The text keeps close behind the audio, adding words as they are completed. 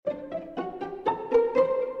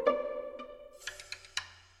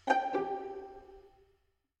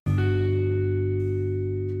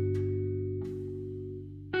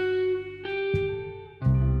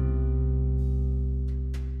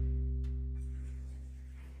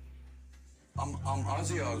I'm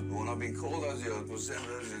Ozzy Osbourne. I've been called Ozzy Osbourne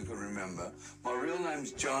since I can remember. My real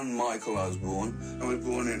name's John Michael Osbourne. I was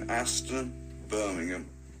born in Aston, Birmingham.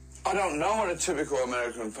 I don't know what a typical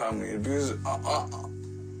American family is because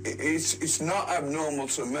it's not abnormal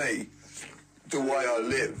to me the way I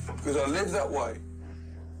live, because I live that way.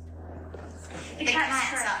 The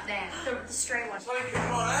cat's up there, the stray one. Take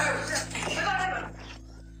him on out.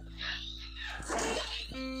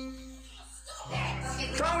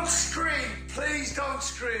 Don't scream! Please don't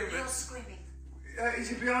scream! You're screaming.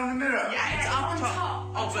 Is it behind the mirror? Yeah, it's up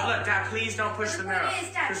top. Oh, but look, Dad, please don't push the mirror.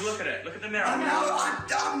 Just look at it. Look at the mirror.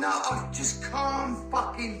 I'm not. Just calm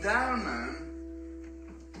fucking down, man.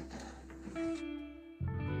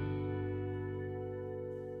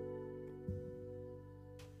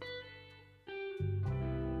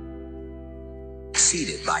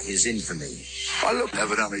 Exceeded by his infamy. I looked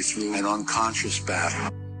evidently through an unconscious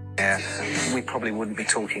battle. Yeah, we probably wouldn't be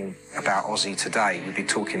talking about Ozzy today. We'd be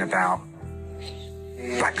talking about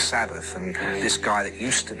Black Sabbath and this guy that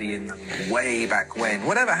used to be in them way back when.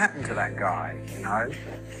 Whatever happened to that guy, you know?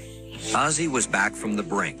 Ozzy was back from the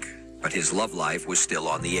brink, but his love life was still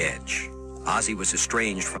on the edge. Ozzy was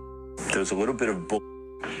estranged from... There was a little bit of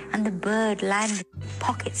And the bird landed,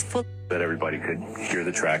 pockets full. that everybody could hear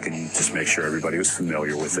the track and just make sure everybody was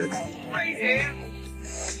familiar with it. Right here.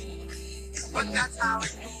 But that's how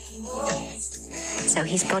it So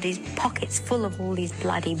he's got his pockets full of all these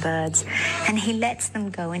bloody birds, and he lets them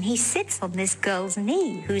go, and he sits on this girl's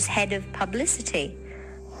knee, who's head of publicity.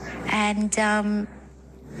 And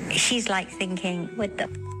she's like thinking, what the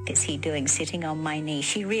is he doing sitting on my knee?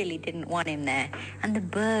 She really didn't want him there. And the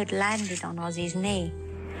bird landed on Ozzy's knee,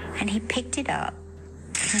 and he picked it up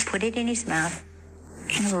and put it in his mouth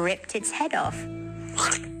and ripped its head off.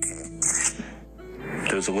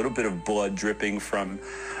 There was a little bit of blood dripping from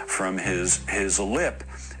his lip,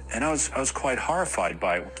 and I was quite horrified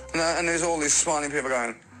by it. And there's all these smiling people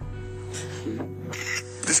going.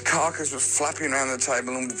 This carcass was flapping around the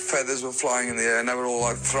table and feathers were flying in the air and they were all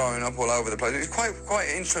like throwing up all over the place. It was quite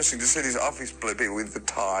interesting to see these office people with the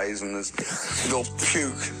ties and this little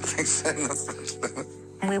puke things.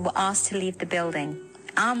 We were asked to leave the building.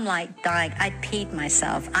 I'm like dying. I peed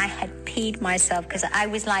myself. I had peed myself because I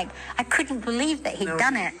was like, I couldn't believe that he'd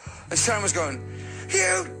done it. And Sharon was going,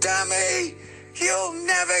 "You dummy! You'll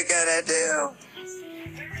never get a deal."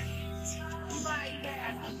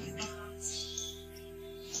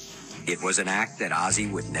 It was an act that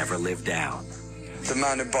Ozzy would never live down. The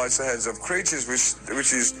man who bites the heads of creatures,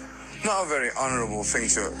 which is not a very honourable thing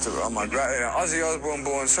to on my Ozzy Osbourne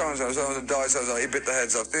born so-and-so died so-and-so, he bit the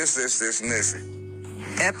heads off this, and this.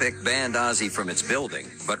 Epic banned Ozzy from its building,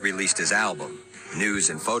 but released his album. News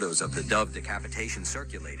and photos of the Dove decapitation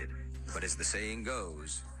circulated. But as the saying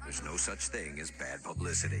goes, there's no such thing as bad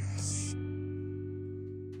publicity.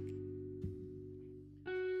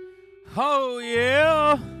 Oh,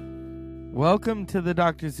 yeah! Welcome to the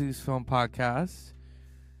Dr. Zeus Film Podcast.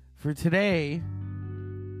 For today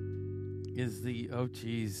is the... Oh,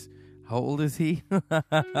 geez. How old is he?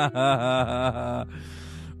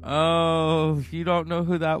 Oh, if you don't know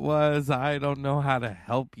who that was, I don't know how to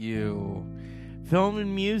help you. Film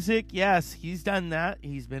and music, yes, he's done that.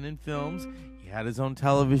 He's been in films. He had his own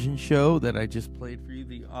television show that I just played for you,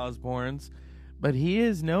 The Osbournes. But he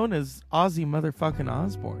is known as Ozzy motherfucking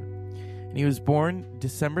Osbourne. And he was born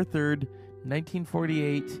December 3rd,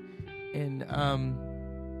 1948 in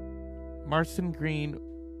Marston Green,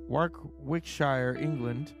 Warwickshire,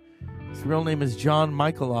 England. His real name is John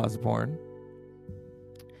Michael Osbourne.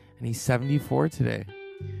 And he's 74 today.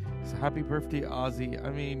 So happy birthday, Ozzy.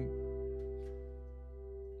 I mean,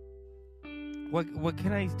 what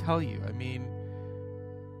can I tell you? I mean,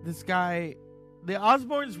 this guy, the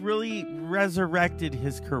Osbournes really resurrected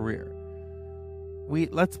his career.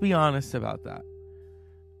 Let's be honest about that.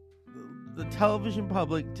 The television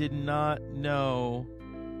public did not know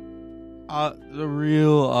the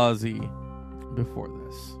real Ozzy before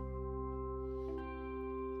this.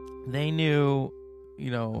 They knew,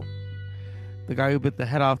 the guy who bit the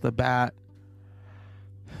head off the bat.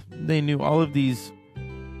 They knew all of these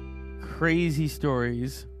crazy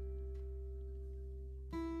stories.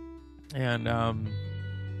 And,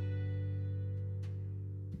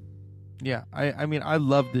 yeah, I mean, I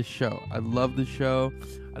love this show. I love the show.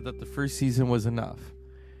 I thought the first season was enough.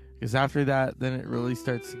 Because after that, then it really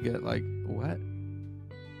starts to get like, what?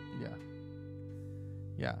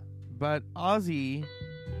 Yeah. But Ozzy,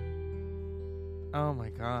 oh my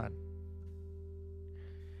God.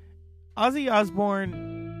 Ozzy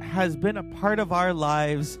Osbourne has been a part of our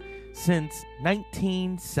lives since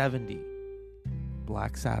 1970.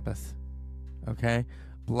 Black Sabbath. Okay?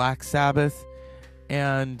 Black Sabbath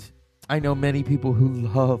And I know many people who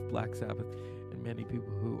love Black Sabbath and many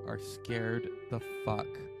people who are scared the fuck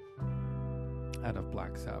out of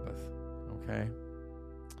Black Sabbath. Okay?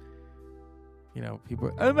 You know, people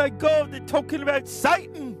are, oh my God, they're talking about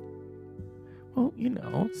Satan. Well, you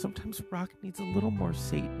know, sometimes rock needs a little more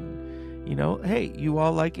Satan. You know, hey, you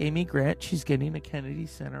all like Amy Grant. She's getting a Kennedy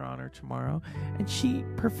Center honor tomorrow, and she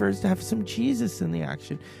prefers to have some Jesus in the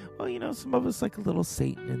action. Well, you know, some of us like a little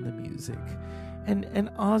Satan in the music. And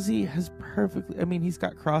Ozzy has perfectly, I mean, he's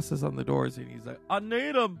got crosses on the doors, and he's like, I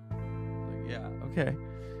need them. Like, yeah, okay.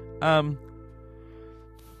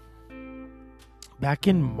 Back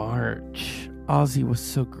in March, Ozzy was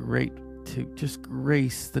so great to just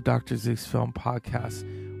grace the Dr. Zeus Film Podcast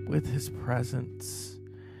with his presence.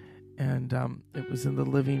 And it was in the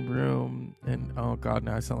living room. And oh God,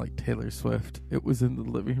 now I sound like Taylor Swift. It was in the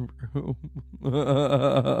living room.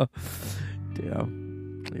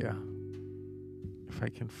 Damn. Yeah. If I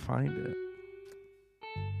can find it.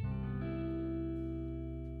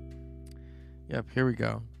 Yep, here we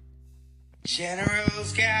go.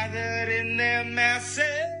 Generals gathered in their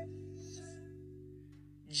masses,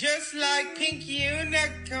 just like pink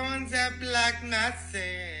unicorns at black masses.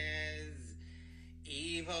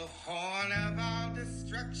 Evil horn of all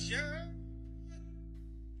destruction.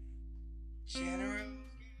 Generals.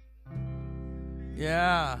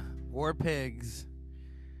 Yeah, War Pigs.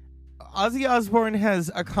 Ozzy Osbourne has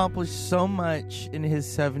accomplished so much in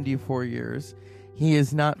his 74 years. He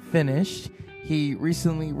is not finished. He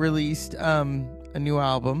recently released a new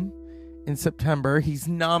album in September. He's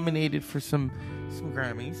nominated for some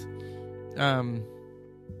Grammys.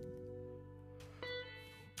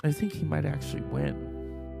 I think he might actually win.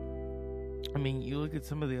 I mean, you look at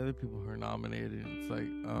some of the other people who are nominated, and it's like,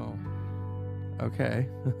 oh, okay.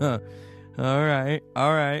 All right.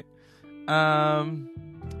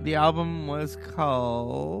 The album was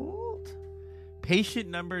called Patient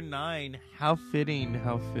Number 9. How fitting.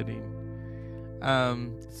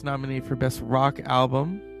 It's nominated for Best Rock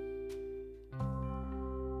Album.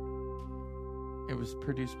 It was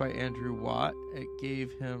produced by Andrew Watt. It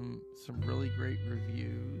gave him some really great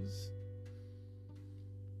reviews.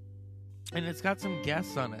 And it's got some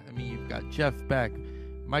guests on it. I mean, you've got Jeff Beck,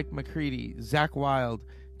 Mike McCready, Zakk Wylde,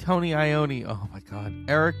 Tony Iommi. Oh my God.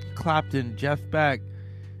 Eric Clapton, Jeff Beck.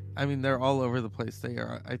 I mean, they're all over the place. They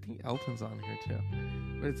are. I think Elton's on here too.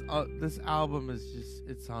 But it's this album is just,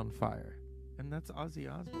 it's on fire. And that's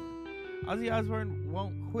Ozzy Osbourne. Ozzy Osbourne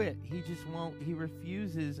won't quit. He just won't. He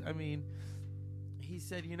refuses. I mean, he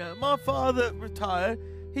said, you know, my father retired.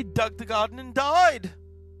 He dug the garden and died.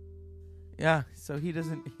 Yeah, so he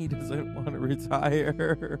doesn't want to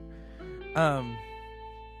retire.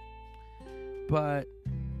 But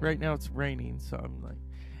right now it's raining, so I'm like.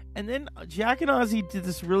 And then Jack and Ozzy did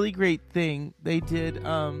this really great thing. They did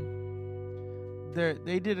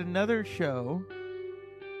another show.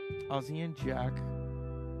 Ozzy and Jack,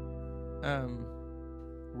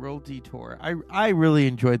 World Detour. I really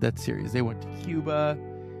enjoyed that series. They went to Cuba.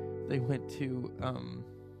 They went to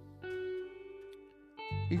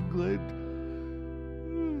England.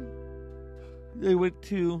 They went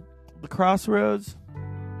to the Crossroads.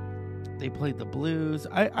 They played the blues.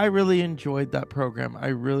 I really enjoyed that program. I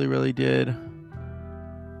really, really did.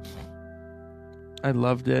 I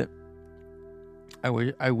loved it. I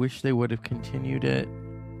wish they would have continued it.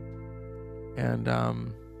 And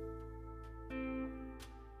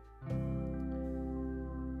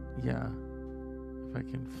yeah, if I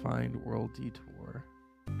can find World Detour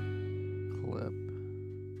clip.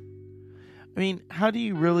 I mean, how do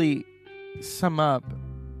you really sum up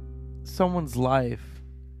someone's life?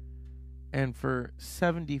 And for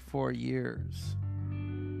 74 years,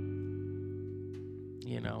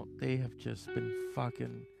 you know, they have just been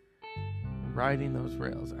fucking riding those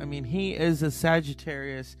rails. I mean, he is a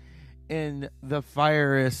Sagittarius in the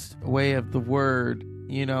fierest way of the word.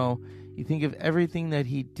 You know, you think of everything that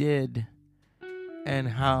he did and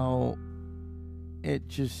how it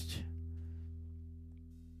just,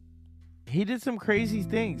 he did some crazy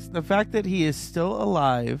things. The fact that he is still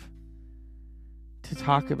alive to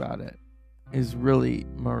talk about it is really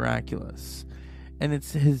miraculous. And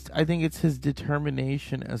it's I think it's his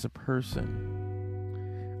determination as a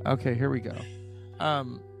person. Okay, here we go.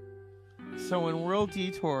 So in World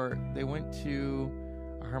Detour, they went to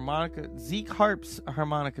a harmonica, Zeke Harp's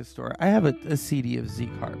harmonica store. I have a CD of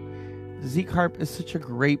Zeke Harp. Zeke Harp is such a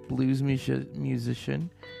great blues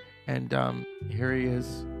musician. And here he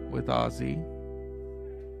is with Ozzy.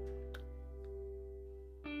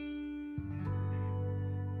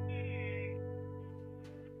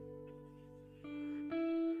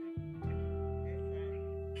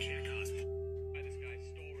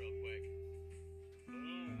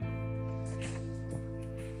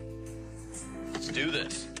 do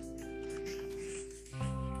this.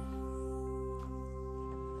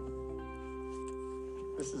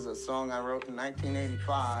 This is a song I wrote in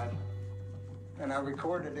 1985, and I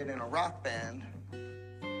recorded it in a rock band.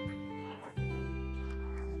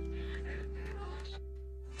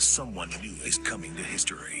 Someone new is coming to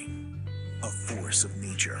history. A force of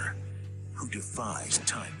nature who defies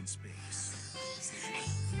time and space.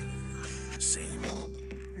 Same.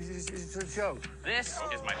 It's a joke. This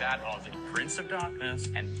is my dad, Ozzy, Prince of Darkness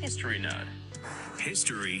and History Nerd.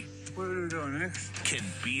 History What are we doing next? can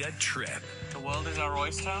be a trip. The world is our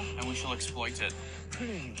oyster, and we shall exploit it.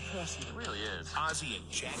 Pretty impressive. It really is. Ozzy and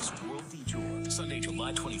Jack's World Detour. Sunday,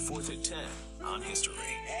 July 24th at 10 on History.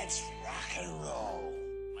 That's rock and roll.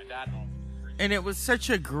 My dad. And it was such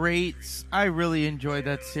a great. I really enjoyed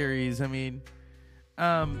that series. I mean,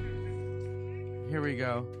 here we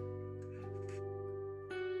go.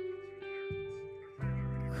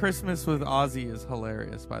 Christmas with Ozzy is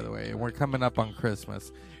hilarious, by the way, and we're coming up on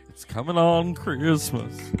Christmas. It's coming on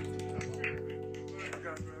Christmas.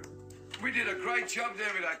 We did a great job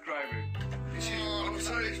there with that gravy. I'm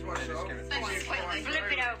sorry, it's myself. Flip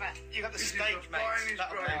it over. You got the This is steak, the mate. finest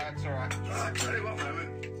gravy. That's all right. I tell you what, man,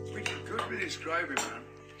 we did good with this gravy, man.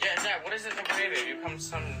 Yeah, Dad, what is it that we do? You come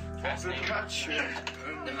some The fascinating. catch,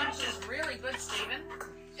 The mash is really good, Stephen.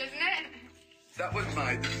 Isn't it? that was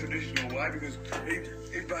made the traditional way because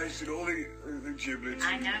he basted all the giblets.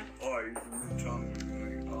 I know. Oh, the tongue.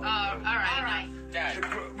 Oh, all right. Dad,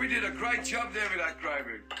 We did a great job there with that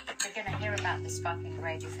gravy. We're going to hear about this fucking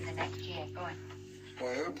gravy for the next year. Go on.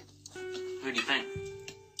 Well, who do you think?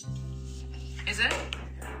 Is it?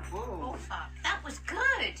 Oh, fuck. That was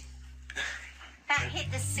good. That hit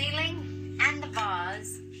the ceiling and the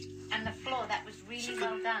vase and the floor. That was really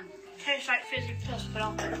well done. Tastes like fizzy piss, but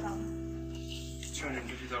I'll put it on.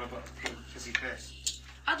 Fizzy piss.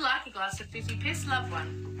 I'd like a glass of fizzy piss, love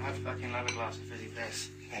one. I'd fucking love a glass of fizzy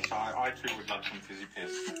piss. Yes, I too would love some fizzy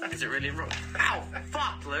piss. Is it really wrong? Ow!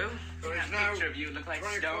 Fuck, Lou! there's That picture of you look like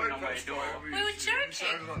stone on my door. We were joking.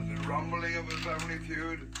 Sounds like the rumbling of a family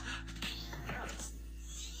feud.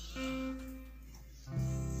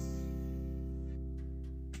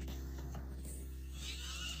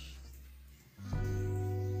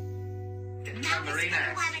 Now we'll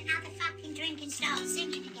have another fucking drink and start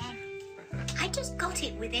singing again. I just got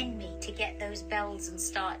it within me to get those bells and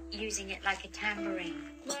start using it like a tambourine.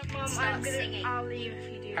 Mom, Start singing. I'll leave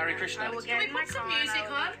if you do. Hare that. Krishna. I will Can get we my put some car and music I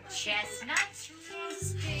will on? leave. Chestnuts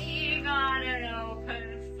roasting on an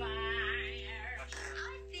open fire. I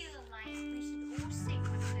feel like we should all sing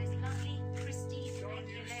one of those lovely Christina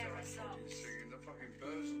Aguilera songs.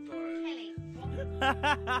 Kelly.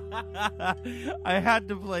 I had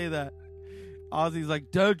to play that. Ozzy's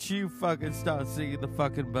like, don't you fucking start singing, the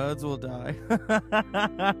fucking birds will die.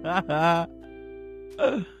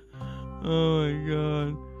 Oh my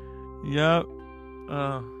god. Yep.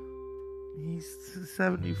 He's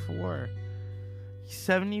 74. He's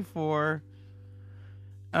 74.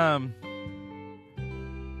 And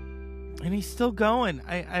he's still going.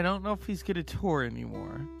 I don't know if he's gonna tour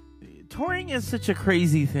anymore. Touring is such a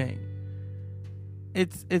crazy thing.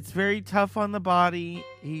 It's very tough on the body.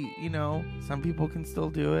 Some people can still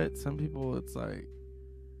do it. Some people it's like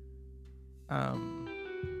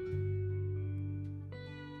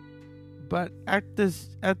but at this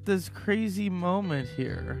crazy moment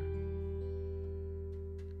here,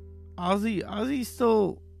 Ozzy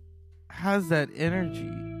still has that energy.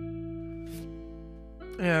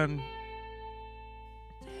 And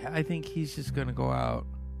I think he's just gonna go out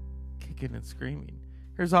kicking and screaming.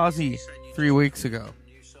 Here's Ozzy 3 weeks ago.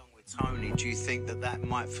 New song with Tony. Do you think that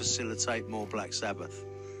might facilitate more Black Sabbath?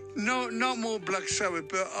 No, not more Black Sabbath,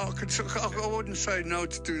 but I wouldn't say no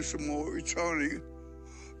to doing some more with Tony.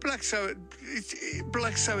 Black Sabbath is a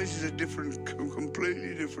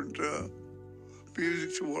completely different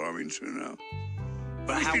music to what I'm into now.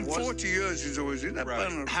 But it's been 40 years since I was in that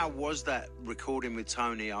band. How was that recording with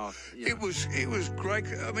Tony? It was great.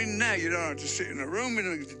 I mean, now you don't have to sit in a room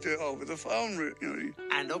and do it over the phone.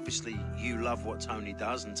 And obviously, you love what Tony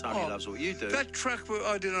does, and Tony loves what you do. That track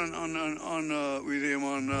I did on with him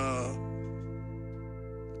on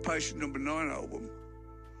Patient Number 9 album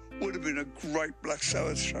would have been a great Black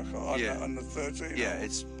Sabbath track on the 13. Yeah, album.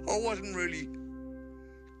 I wasn't really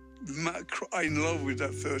in love with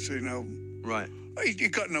that 13 album. Right.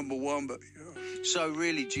 It got number 1, but So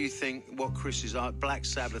really, do you think what Chris is like, Black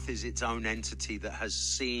Sabbath is its own entity that has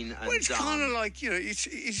seen and it's done? kind of like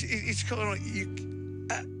it's kind of like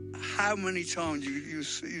how many times you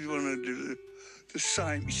want to do the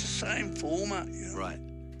same? It's the same format, Right.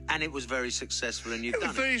 And it was very successful, and you've It done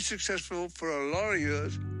was very successful for a lot of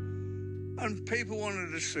years. And people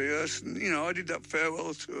wanted to see us, and, I did that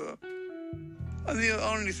farewell tour. And the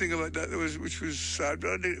only thing about that which was sad,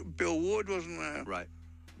 but Bill Ward wasn't there. Right.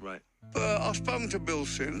 But I've spoken to Bill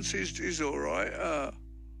since. He's all right.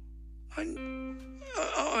 I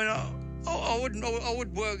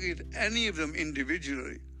would work with any of them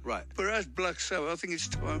individually. Right. But as Black Sabbath, I think it's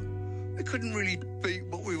time. They couldn't really beat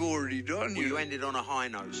what we've already done. Well, you ended on a high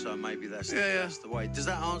note, so maybe that's the way. Does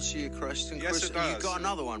that answer your question, Yes, Chris? it does. You've got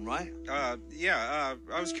another one, right? I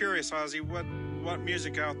was curious, Ozzy, what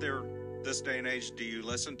music out there this day and age do you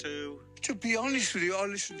listen to? To be honest with you, I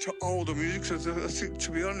listen to older music. So I think,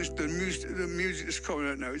 to be honest, the music that's coming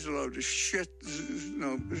out now is a load of shit. There's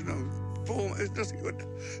no form.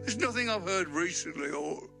 There's nothing I've heard recently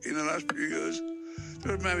or in the last few years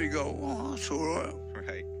that made me go, oh, that's all right.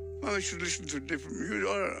 Right. Maybe I should listen to different music.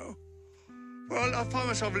 I don't know. Well, I find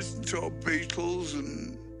myself listening to Beatles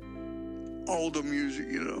and older music,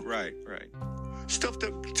 Right. Stuff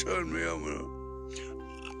that turned me on.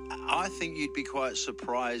 I think you'd be quite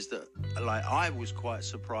surprised that, I was quite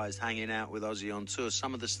surprised hanging out with Ozzy on tour.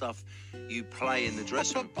 Some of the stuff you play in the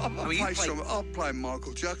dressing room. I'll play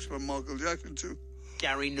Michael Jackson too.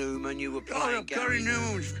 Gary Newman, you were playing Gary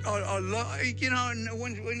Newman. I love,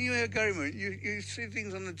 when you hear Gary Newman, you see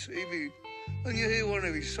things on the TV, and you hear one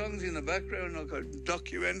of his songs in the background, like a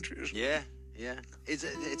documentary. Yeah.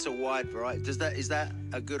 It's a wide variety. Is that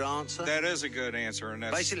a good answer? That is a good answer, and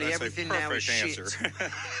that's basically everything a perfect now is answer. shit.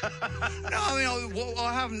 No,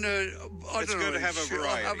 I haven't heard. It's good to have a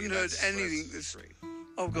variety. I haven't heard anything that's.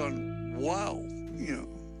 I've gone, wow,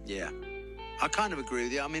 Yeah, I kind of agree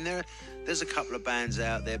with you. I mean, there's a couple of bands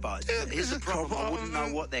out there, but here's the problem: I wouldn't know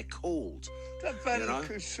what they're called. That band that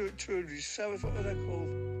toured with Sabbath, what are they called?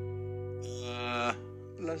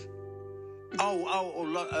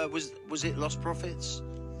 Was it Lost Prophets?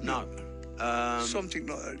 No. Something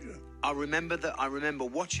like that, yeah. I remember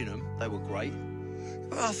watching them. They were great.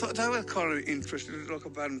 I thought they were kind of interesting, like a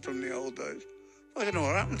band from the old days. I don't know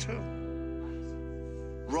what happened to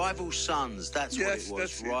them. Rival Sons, that's what it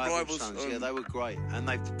was. That's Rival Sons. Yeah, they were great, and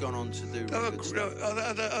they've gone on to do really good stuff.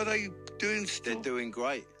 Are they doing still? They're doing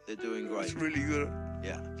great. It's really good.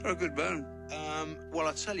 Yeah. They're a good band. Well,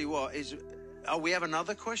 I'll tell you what, we have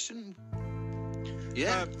another question?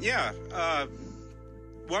 Yeah?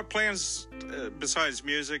 What plans, besides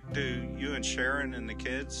music, do you and Sharon and the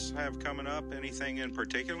kids have coming up? Anything in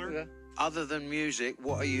particular? Yeah. Other than music,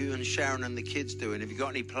 what are you and Sharon and the kids doing? Have you got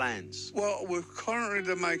any plans? Well, we're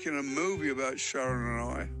currently making a movie about Sharon and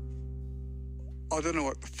I. I don't know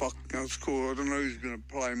what the fuck it's called. I don't know who's going to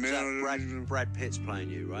play me. Brad Pitt's playing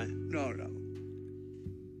you, right? No.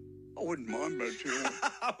 I wouldn't mind Brad Pitt.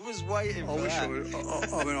 I was waiting for that.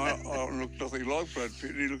 I don't look nothing like Brad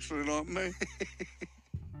Pitt. He looks nothing like me.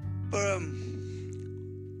 But,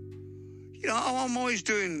 I'm always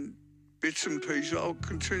doing bits and pieces. I'll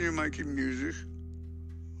continue making music.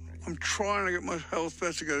 I'm trying to get my health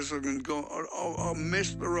better together so I can go. I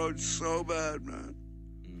miss the road so bad, man.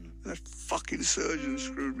 That fucking surgeon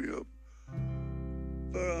screwed me up.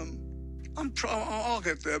 But, I'm trying. I'll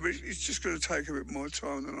get there, but it's just going to take a bit more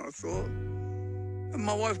time than I thought. And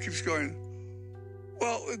my wife keeps going,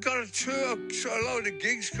 well, we've got a tour, so a load of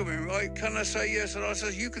gigs coming, right? Can I say yes? And I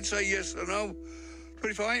says, you can say yes or no. But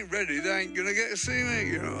if I ain't ready, they ain't going to get to see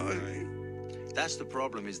me, That's the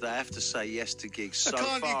problem, is they have to say yes to gigs so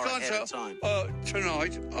far ahead of time.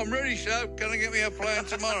 Tonight, I'm ready, Shab. Can I get me a plan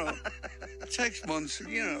tomorrow? It takes months,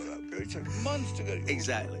 it takes months to get it.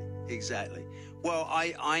 Exactly. Well,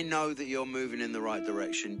 I know that you're moving in the right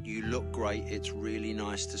direction. You look great. It's really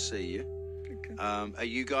nice to see you. Okay. Are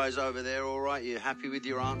you guys over there all right? You happy with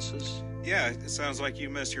your answers? Yeah, it sounds like you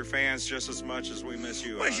miss your fans just as much as we miss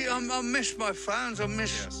you. Well, I miss my fans. I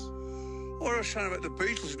miss... Yes. What I was saying about the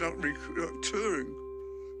Beatles not touring.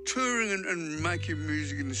 Touring and making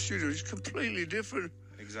music in the studio is completely different.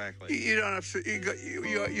 Exactly. You don't have to...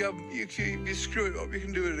 You screw it up, you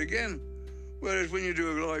can do it again. Whereas when you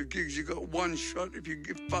do live gigs, you got one shot. If you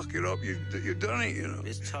fuck it up, you've done it,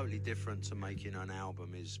 It's totally different to making an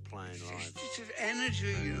album is playing live. It's just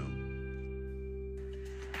energy,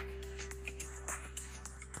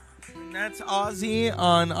 And that's Ozzy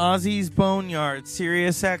on Ozzy's Boneyard,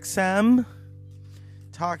 Sirius XM,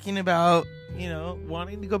 talking about,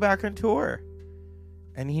 wanting to go back on tour.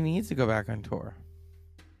 And he needs to go back on tour.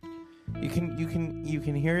 You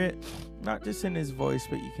can hear it, not just in his voice,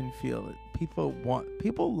 but you can feel it.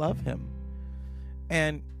 People love him.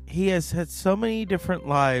 And he has had so many different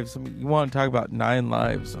lives. I mean, you want to talk about 9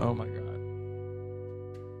 lives. Oh my God.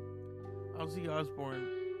 Ozzy Osbourne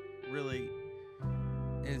really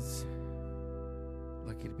is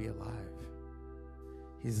lucky to be alive.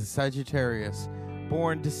 He's a Sagittarius.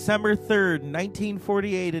 Born December 3rd,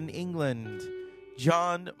 1948 in England.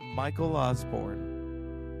 John Michael Osborne,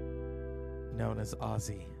 known as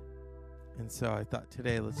Ozzy. And so I thought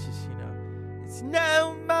today, let's just, it's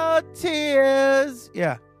no more tears.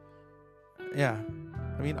 Yeah. I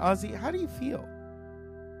mean, Ozzy, how do you feel?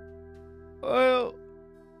 Well,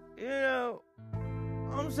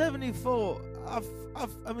 I'm 74. I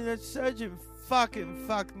mean, that surgeon fucking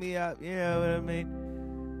fucked me up. You know what I mean?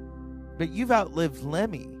 But you've outlived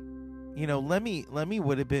Lemmy. Lemmy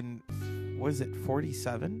would have been, was it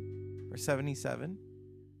 47 or 77?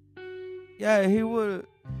 Yeah, he would.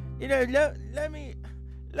 Lemmy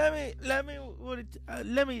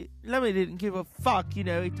didn't give a fuck. He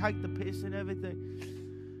took the piss and everything.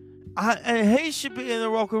 And he should be in the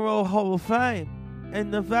Rock and Roll Hall of Fame.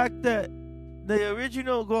 And the fact that the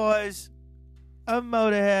original guys of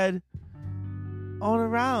Motorhead aren't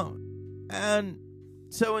around, and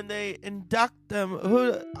so when they induct them,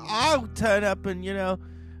 I'll turn up and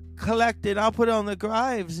collect it. I'll put it on the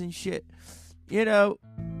graves and shit.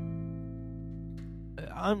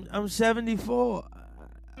 I'm 74.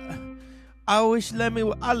 I wish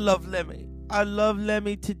Lemmy. I love Lemmy. I love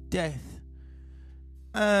Lemmy to death.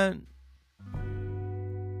 And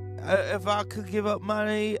if I could give up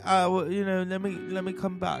money, I would. Let me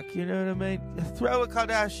come back. You know what I mean? Throw a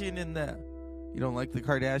Kardashian in there. You don't like the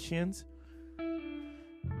Kardashians?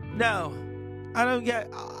 No, I don't get.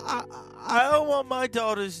 I don't want my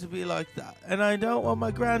daughters to be like that, and I don't want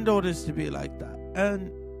my granddaughters to be like that.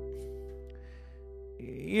 And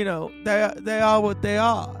they are what they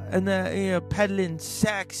are, and they're peddling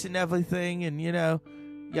sex and everything, and yeah,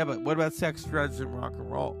 but what about sex, drugs, and rock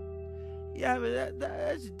and roll? Yeah, but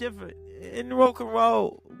that's different. In rock and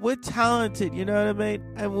roll, we're talented, you know what I mean?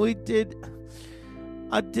 And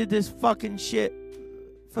I did this fucking shit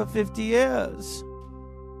for 50 years.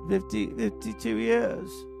 52 years.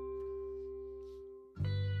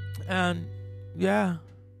 And yeah,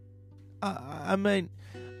 I mean,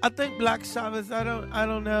 I think Black Sabbath, I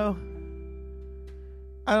don't know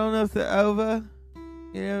if they're over,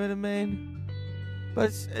 you know what I mean?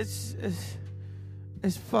 But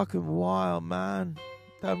it's fucking wild, man.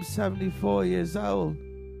 I'm 74 years old.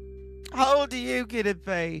 How old are you gonna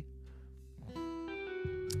be?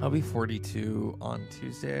 I'll be 42 on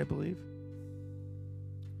Tuesday, I believe.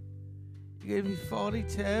 You're gonna be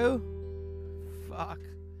 42? Fuck.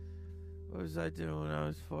 What was I doing when I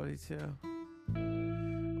was 42?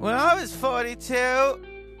 When I was 42,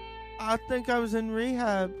 I think I was in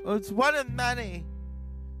rehab. Oh, it's one of many.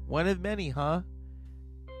 One of many, huh?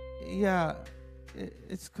 Yeah.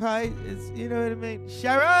 It's quite, you know what I mean?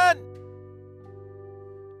 Sharon!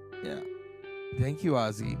 Yeah. Thank you,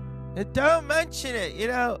 Ozzy. And don't mention it,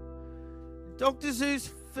 Dr. Zeus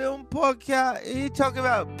Film Podcast. You talk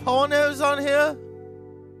about pornos on here?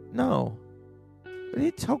 No. What do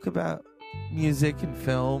you talk about? Music and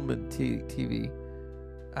film and TV.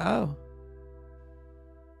 Oh.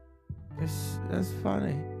 That's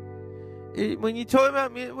funny. When you talk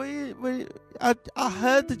about music, I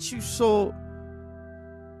heard that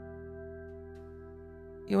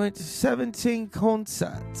you went to 17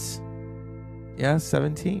 concerts. Yeah,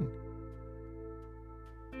 17.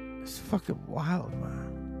 It's fucking wild,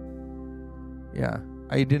 man. Yeah,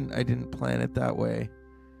 I didn't plan it that way.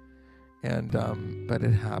 And but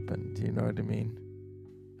it happened, you know what I mean?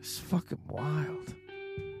 It's fucking wild.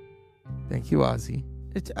 Thank you, Ozzy.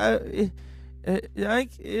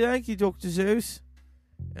 Thank you, Dr. Zeus.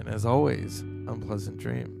 And as always, unpleasant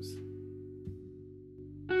dreams.